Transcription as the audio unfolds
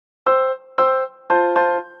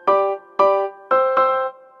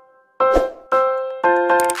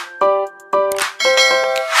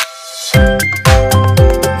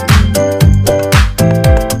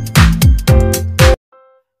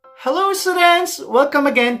students! Welcome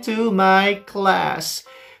again to my class.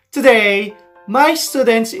 Today, my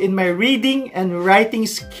students in my reading and writing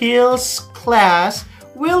skills class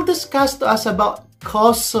will discuss to us about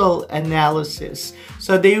causal analysis.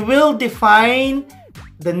 So they will define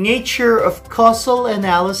the nature of causal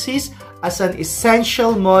analysis as an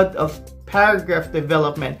essential mode of paragraph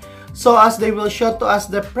development. So as they will show to us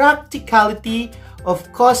the practicality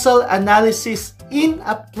of causal analysis in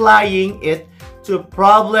applying it to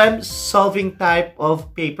problem-solving type of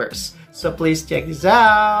papers. So please check this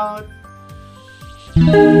out.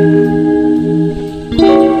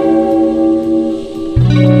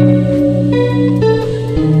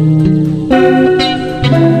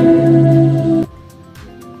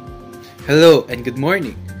 Hello and good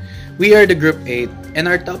morning. We are the Group 8 and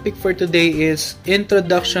our topic for today is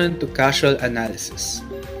Introduction to Causal Analysis.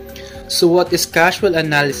 So what is causal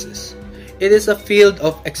analysis? It is a field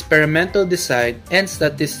of experimental design and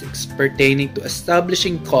statistics pertaining to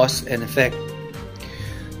establishing cause and effect.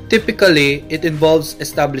 Typically, it involves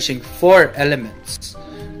establishing four elements: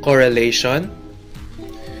 correlation,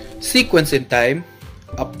 sequence in time,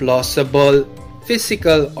 a plausible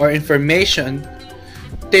physical or information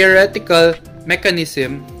theoretical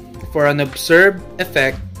mechanism for an observed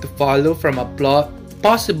effect to follow from a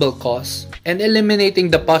possible cause, and eliminating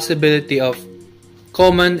the possibility of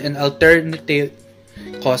common and alternative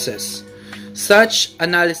causes. Such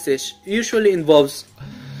analysis usually involves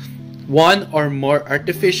one or more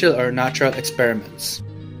artificial or natural experiments.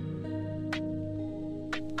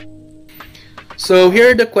 So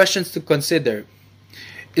here are the questions to consider.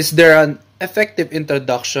 Is there an effective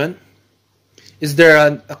introduction? Is there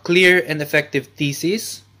a clear and effective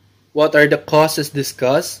thesis? What are the causes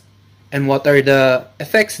discussed? And what are the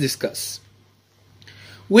effects discussed?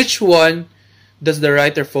 Which one does the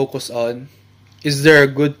writer focus on? Is there a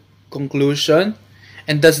good conclusion?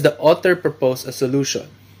 And does the author propose a solution?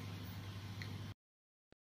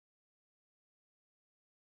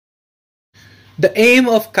 The aim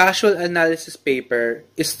of causal analysis paper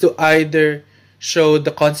is to either show the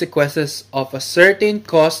consequences of a certain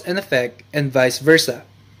cause and effect and vice versa.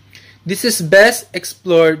 This is best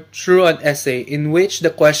explored through an essay in which the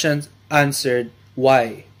question answered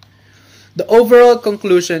why. The overall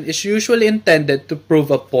conclusion is usually intended to prove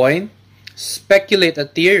a point, speculate a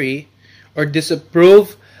theory, or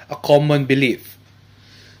disapprove a common belief.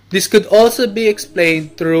 This could also be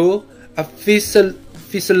explained through a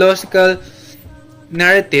physiological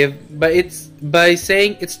narrative by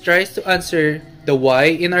saying it tries to answer the why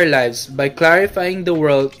in our lives by clarifying the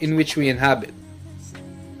world in which we inhabit.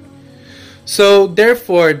 So,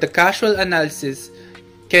 therefore, the causal analysis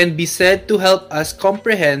can be said to help us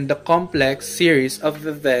comprehend the complex series of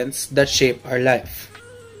events that shape our life.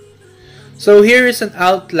 So here is an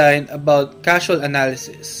outline about causal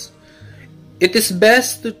analysis. It is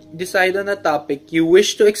best to decide on a topic you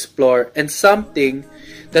wish to explore and something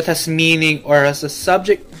that has meaning or has a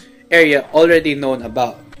subject area already known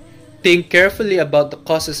about. Think carefully about the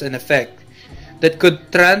causes and effect that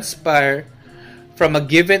could transpire from a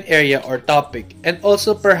given area or topic, and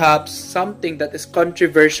also perhaps something that is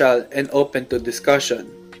controversial and open to discussion.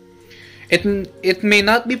 It may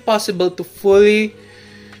not be possible to fully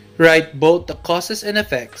write both the causes and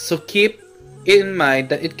effects, so keep in mind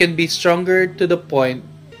that it can be stronger to the point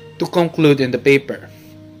to conclude in the paper.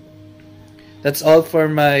 That's all for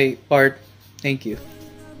my part. Thank you.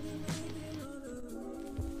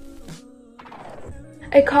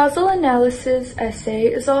 A causal analysis essay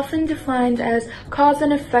is often defined as cause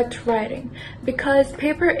and effect writing because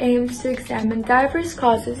paper aims to examine diverse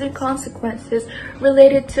causes and consequences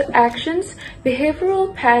related to actions,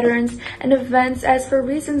 behavioral patterns, and events as for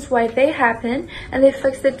reasons why they happen and the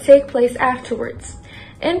effects that take place afterwards.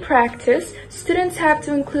 In practice, students have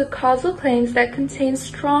to include causal claims that contain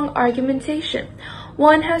strong argumentation.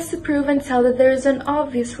 One has to prove and tell that there is an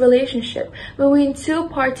obvious relationship between two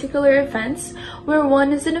particular events where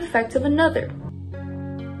one is an effect of another.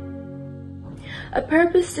 A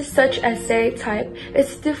purpose to such essay type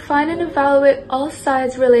is to define and evaluate all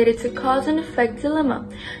sides related to cause and effect dilemma.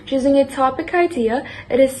 Choosing a topic idea,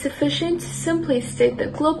 it is sufficient to simply state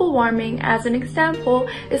that global warming, as an example,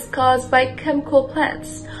 is caused by chemical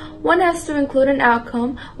plants. One has to include an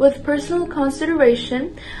outcome with personal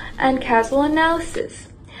consideration and causal analysis.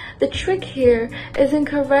 The trick here is in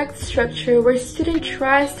correct structure where student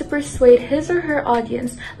tries to persuade his or her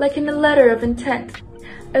audience like in a letter of intent.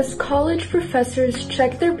 As college professors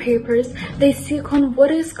check their papers, they seek on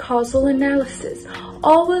what is causal analysis,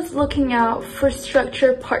 always looking out for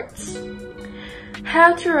structure parts.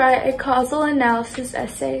 How to write a causal analysis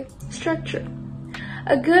essay. Structure.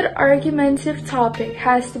 A good argumentative topic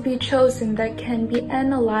has to be chosen that can be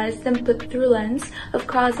analyzed and put through lens of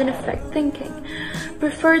cause and effect thinking.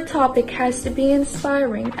 Preferred topic has to be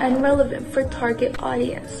inspiring and relevant for target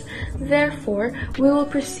audience. Therefore, we will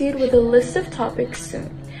proceed with a list of topics soon.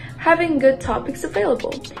 Having good topics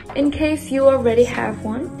available. In case you already have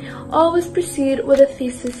one, always proceed with a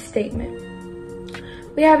thesis statement.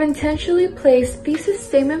 We have intentionally placed thesis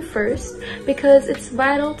statement first because it's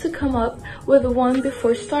vital to come up with one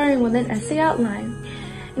before starting with an essay outline.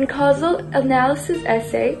 In causal analysis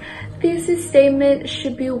essay, thesis statement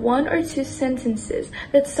should be 1 or 2 sentences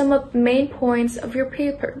that sum up main points of your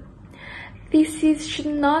paper. Theses should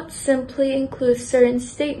not simply include certain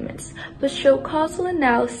statements, but show causal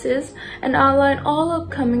analysis and outline all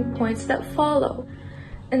upcoming points that follow.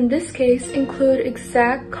 In this case, include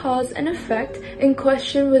exact cause and effect in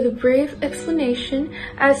question with a brief explanation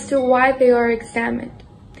as to why they are examined.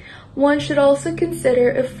 One should also consider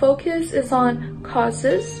if focus is on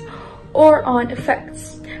causes or on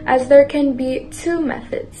effects, as there can be 2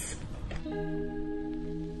 methods.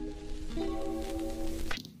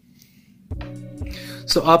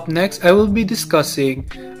 So up next, I will be discussing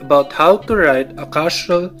about how to write a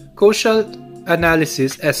causal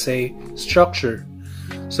analysis essay structure.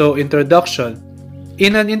 So introduction.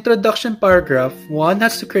 In an introduction paragraph, one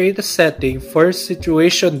has to create a setting for a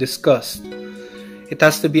situation discussed. It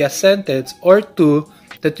has to be a sentence or 2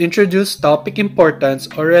 that introduce topic importance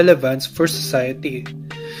or relevance for society.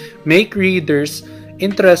 Make readers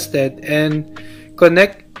interested and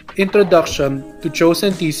connect introduction to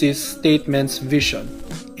chosen thesis statement's vision.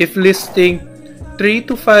 If listing 3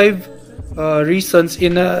 to 5 reasons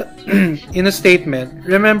in a in a statement,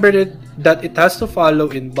 remember that it has to follow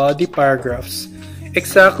in body paragraphs,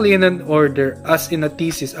 exactly in an order as in a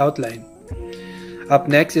thesis outline. Up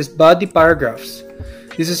next is body paragraphs.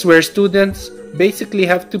 This is where students basically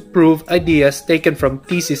have to prove ideas taken from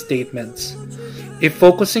thesis statements. If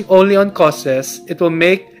focusing only on causes, it will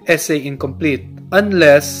make essay incomplete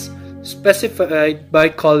unless specified by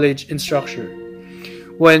college instructor.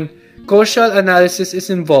 When causal analysis is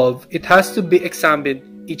involved, it has to be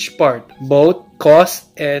examined each part, both cause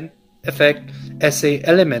and effect essay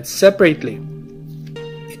elements separately.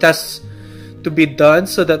 It has to be done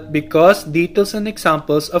so that because details and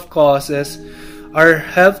examples of causes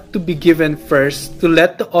have to be given first to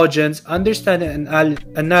let the audience understand and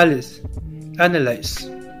analyze.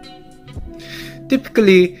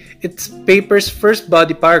 Typically, it's paper's first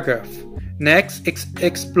body paragraph. Next,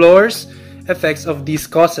 explores effects of these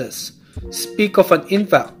causes. Speak of an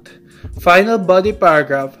impact. Final body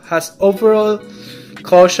paragraph has overall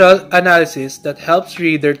causal analysis that helps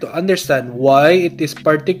reader to understand why this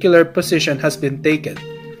particular position has been taken.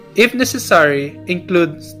 If necessary,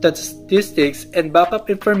 include statistics and backup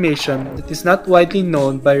information that is not widely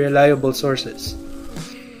known by reliable sources.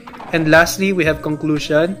 And lastly, we have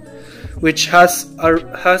conclusion, which has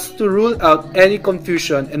to rule out any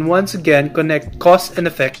confusion and once again connect cause and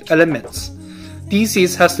effect elements.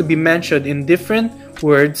 Thesis has to be mentioned in different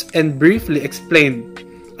words and briefly explained.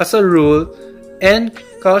 As a rule, end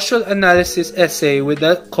causal analysis essay with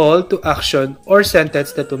a call to action or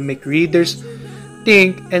sentence that will make readers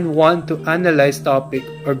think and want to analyze topic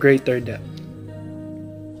or greater depth.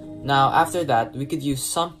 Now, after that, we could use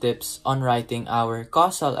some tips on writing our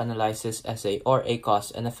causal analysis essay or a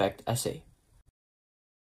cause and effect essay.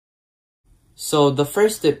 So the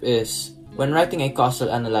first tip is, when writing a causal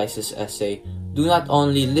analysis essay, do not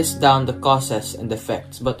only list down the causes and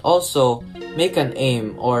effects, but also make an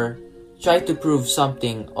aim or try to prove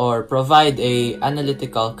something or provide a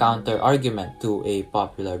analytical counter argument to a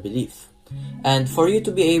popular belief. And for you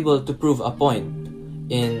to be able to prove a point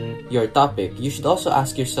in your topic, you should also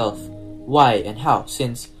ask yourself why and how,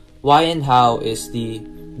 since why and how is the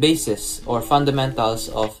basis or fundamentals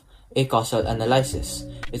of a causal analysis.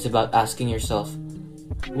 It's about asking yourself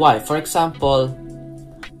why. For example,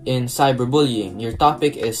 in cyberbullying, your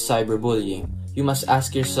topic is cyberbullying. You must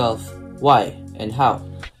ask yourself why and how.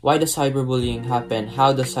 Why does cyberbullying happen?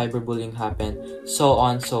 How does cyberbullying happen? So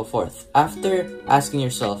on and so forth. After asking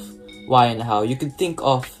yourself why and how, you could think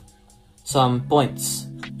of some points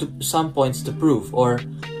to prove, or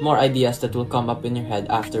more ideas that will come up in your head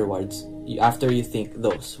afterwards, after you think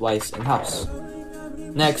those whys and hows.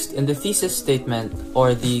 Next, in the thesis statement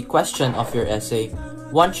or the question of your essay,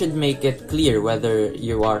 one should make it clear whether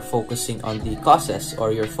you are focusing on the causes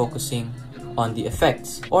or you're focusing on the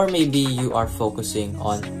effects, or maybe you are focusing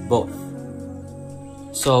on both.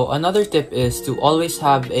 So another tip is to always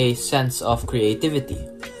have a sense of creativity.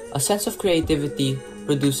 A sense of creativity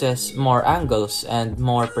produces more angles and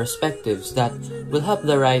more perspectives that will help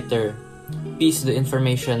the writer piece the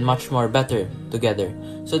information much more better together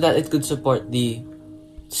so that it could support the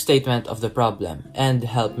statement of the problem and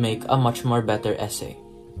help make a much more better essay.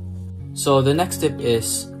 So the next tip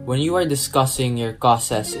is, when you are discussing your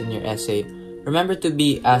causes in your essay, remember to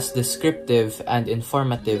be as descriptive and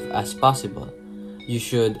informative as possible. You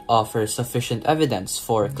should offer sufficient evidence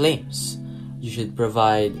for claims. You should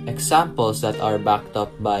provide examples that are backed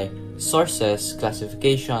up by sources,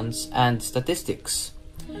 classifications, and statistics.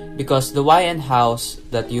 Because the why and hows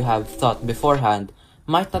that you have thought beforehand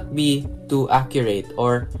might not be too accurate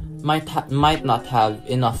or might not have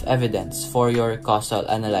enough evidence for your causal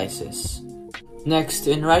analysis. Next,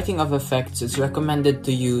 in writing of effects, it's recommended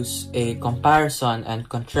to use a comparison and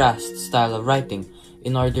contrast style of writing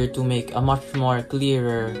in order to make a much more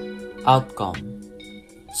clearer outcome.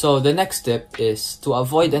 So the next tip is, to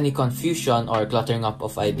avoid any confusion or cluttering up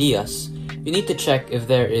of ideas, you need to check if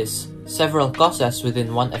there is several causes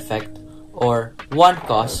within one effect or one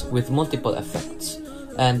cause with multiple effects.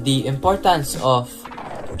 And the importance of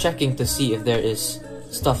checking to see if there is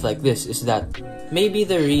stuff like this is that maybe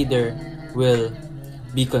the reader will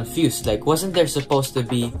be confused. Like, wasn't there supposed to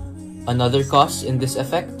be another cause in this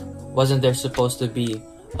effect? Wasn't there supposed to be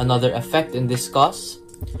another effect in this cause?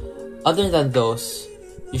 Other than those,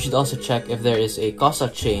 you should also check if there is a causal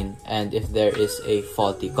chain and if there is a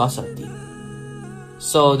faulty causality.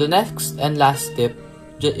 So the next and last tip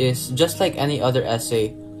is, just like any other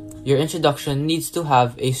essay, your introduction needs to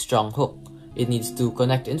have a strong hook. It needs to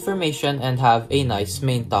connect information and have a nice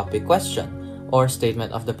main topic question or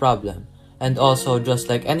statement of the problem. And also, just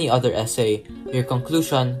like any other essay, your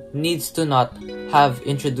conclusion needs to not have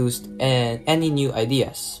introduced any new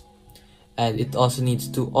ideas. And it also needs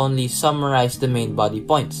to only summarize the main body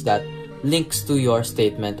points that links to your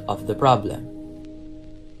statement of the problem.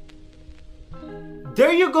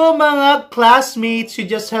 There you go, mga classmates. You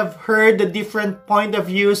just have heard the different point of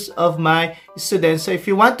views of my students. So if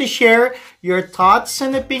you want to share your thoughts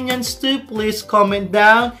and opinions too, please comment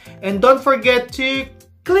down. And don't forget to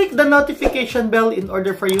click the notification bell in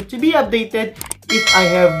order for you to be updated if I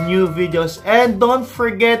have new videos. And don't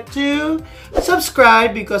forget to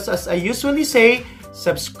subscribe, because as I usually say,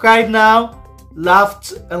 subscribe now,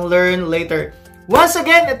 laugh and learn later. Once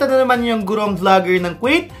again, ito na naman yung gurong vlogger ng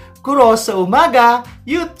Kuwait, guro sa umaga,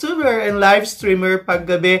 YouTuber and live streamer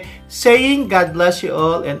paggabi, saying God bless you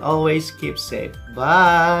all and always keep safe.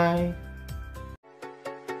 Bye!